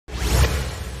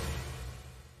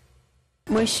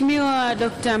Mheshimiwa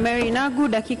Dr. Nagu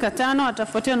dakika 5,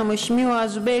 atafuatiwa na Mheshimiwa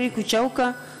Zuberi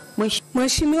Kuchauka.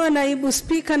 Mheshimiwa Naibu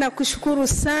Spika, nakushukuru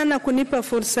sana kunipa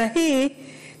fursa hii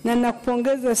na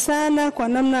nakupongeza sana kwa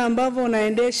namna ambavyo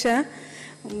unaendesha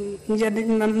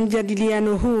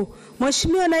mjadiliano huu.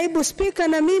 Mheshimiwa Naibu Spika,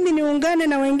 na mimi niungane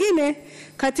na wengine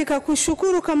katika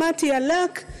kushukuru kamati ya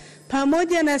LAC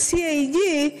pamoja na CAG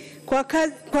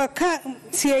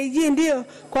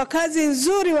kwa kazi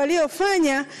nzuri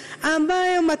waliofanya,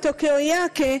 ambayo matokeo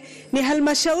yake ni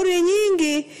halmashauri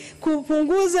nyingi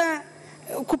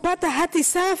kupata hati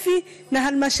safi na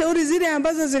halmashauri zile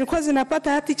ambazo zilikuwa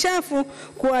zinapata hati chafu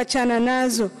kuachana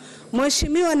nazo.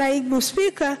 Mheshimiwa Naibu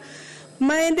Spika,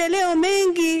 maendeleo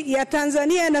mengi ya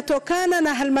Tanzania yanatokana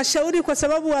na halmashauri kwa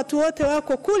sababu watu wote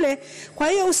wako kule. Kwa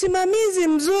hiyo usimamizi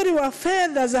mzuri wa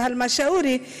fedha za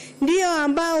halmashauri ndio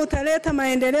ambao utaleta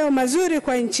maendeleo mazuri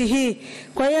kwa nchi hii.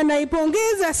 Kwa hiyo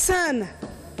naipongeza sana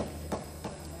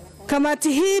kamati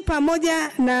hii pamoja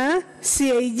na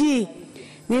CAG.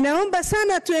 Ninaomba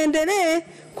sana tuendelee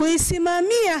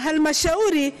kuisimamia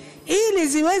halmashauri ili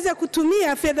ziweze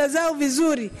kutumia fedha zao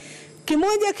vizuri.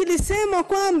 Kimoja kilisema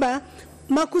kwamba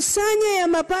makusanyo ya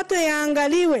mapato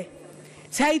yaangaliwe.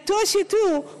 Haitoshi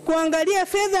tu kuangalia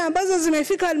fedha ambazo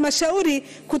zimefika halmashauri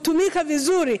kutumika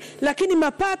vizuri, lakini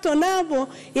mapato navo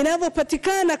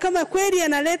inavyopatikana kama kweli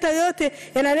yanaleta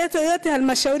yote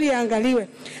halmashauri yaangaliwe.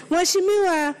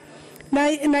 Mheshimiwa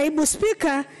Naibu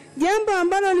Spika, jambo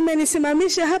ambalo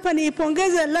limenisimamisha hapa ni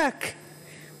ipongeze LAC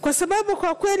kwa sababu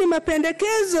kwa kweli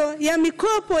mapendekezo ya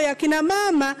mikopo ya kina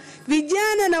mama,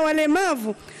 vijana na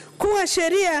walemavu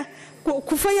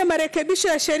kufanya marekebisho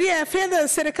ya sheria ya fedha za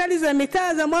serikali za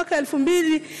mitaa za mwaka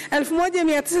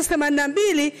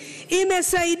 1982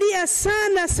 imesaidia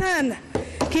sana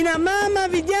kina mama,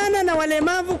 vijana na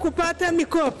walemavu kupata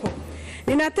mikopo.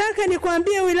 Ninataka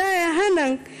nikwambie wilaya ya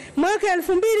Hanang mwaka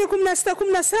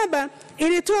 2016-17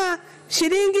 ilitoa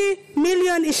shilingi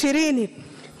milioni 20.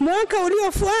 Mwaka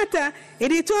uliofuata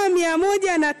ilitoa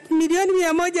milioni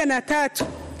 103.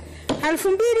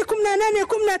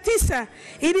 2018-19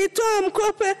 ilitoa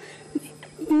mkopo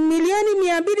milioni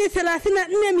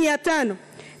 234,500.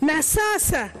 Na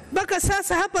sasa mpaka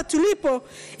sasa hapa tulipo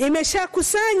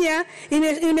imeshakusanya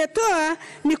imetoa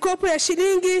mikopo ya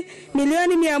shilingi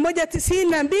milioni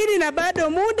 192 na bado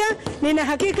muda nina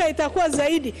hakika itakuwa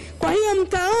zaidi. Kwa hiyo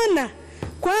mtaona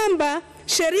kwamba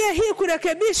sheria hii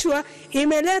kurekebishwa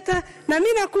imeleta, na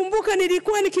mimi nakumbuka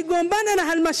nilikuwa nikigombana na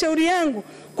halmashauri yangu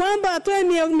kwamba atoe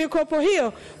mikopo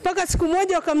hiyo, mpaka siku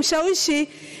moja wakamshawishi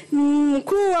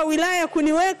mkuu wa wilaya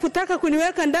kutaka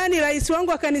kuniweka ndani. Rais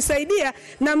wangu akanisaidia,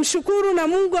 na mshukuru na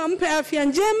Mungu ampe afya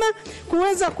njema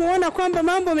kuweza kuona kwamba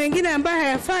mambo mengine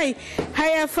ambayo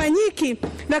hayafanyiki.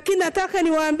 Lakini nataka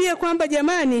niwaambie kwamba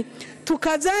jamani,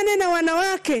 tukazane na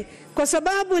wanawake kwa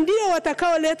sababu ndio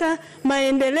watakaoleta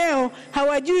maendeleo.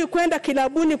 Hawajui kwenda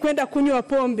kilabuni kwenda kunywa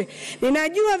pombe.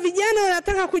 Ninajua vijana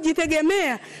wanataka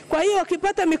kujitegemea, kwa hiyo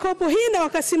wakipata mikopo hii na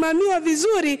wakasimamiwa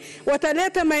vizuri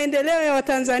wataleta maendeleo ya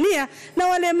Watanzania. Na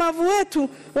walemavu wetu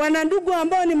wana ndugu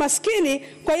ambao ni maskini,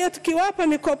 kwa hiyo tukiwapa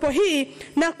mikopo hii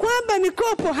na kwamba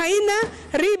mikopo haina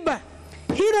riba,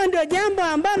 hilo ndio jambo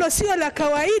ambalo sio la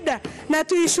kawaida, na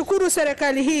tuishukuru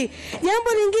serikali hii. Jambo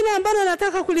lingine ambalo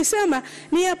nataka kulisema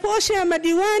ni ya posho ya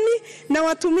madiwani na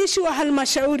watumishi wa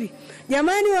halmashauri.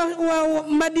 Jamani, wa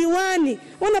madiwani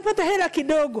wanapata hela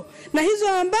kidogo, na hizo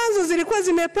ambazo zilikuwa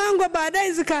zimepangwa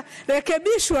baadaye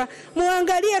zikarekebishwa,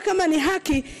 muangalie kama ni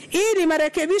haki, ili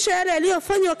marekebisho yale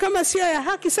yaliyofanywa kama sio ya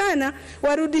haki sana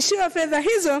warudishiwe fedha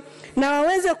hizo na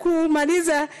waweze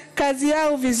kumaliza kazi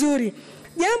yao vizuri.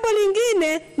 Jambo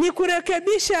lingine ni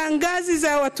kurekebisha ngazi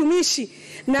za watumishi,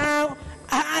 na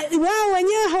wao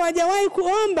wenyewe hawajawahi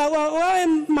kuomba wawe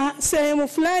sehemu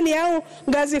fulani au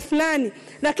ngazi fulani,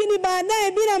 lakini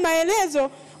baadaye bila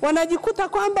maelezo wanajikuta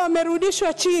kwamba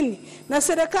wamerudishwa chini, na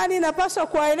serikali inapaswa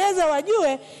kuwaeleza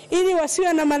wajue ili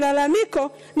wasiwe na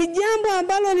malalamiko. Ni jambo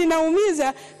ambalo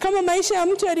linaumiza kama maisha ya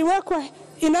mtu yaliwekwa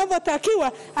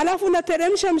inavyotakiwa alafu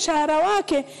unateremsha mshahara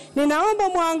wake. Ninaomba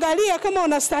muangalia kama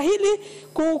unastahili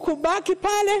kubaki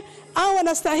pale au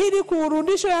unastahili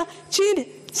kurudishwa chini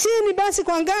basi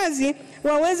kwa ngazi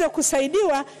waweze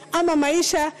kusaidiwa, ama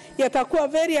maisha yatakuwa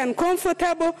very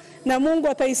uncomfortable na Mungu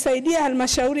ataisaidia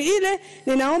halmashauri ile.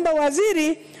 Ninaomba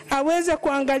waziri aweze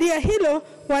kuangalia hilo,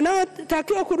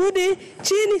 wanaotakiwa kurudi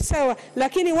chini sawa,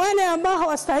 lakini wale ambao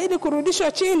hawastahili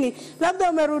kurudishwa chini, labda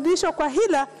wamerudishwa kwa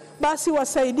hila, basi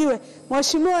wasaidiwe.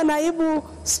 Mheshimiwa Naibu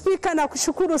Spika, na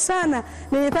kushukuru sana.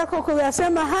 Nilitaka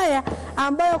kuyasema haya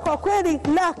ambayo kwa kweli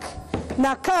LAC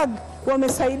na CAG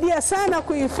wamesaidia sana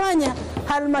kuifanya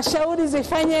halmashauri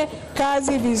zifanye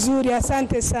kazi vizuri.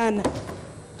 Asante sana.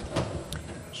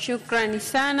 Shukrani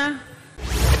sana.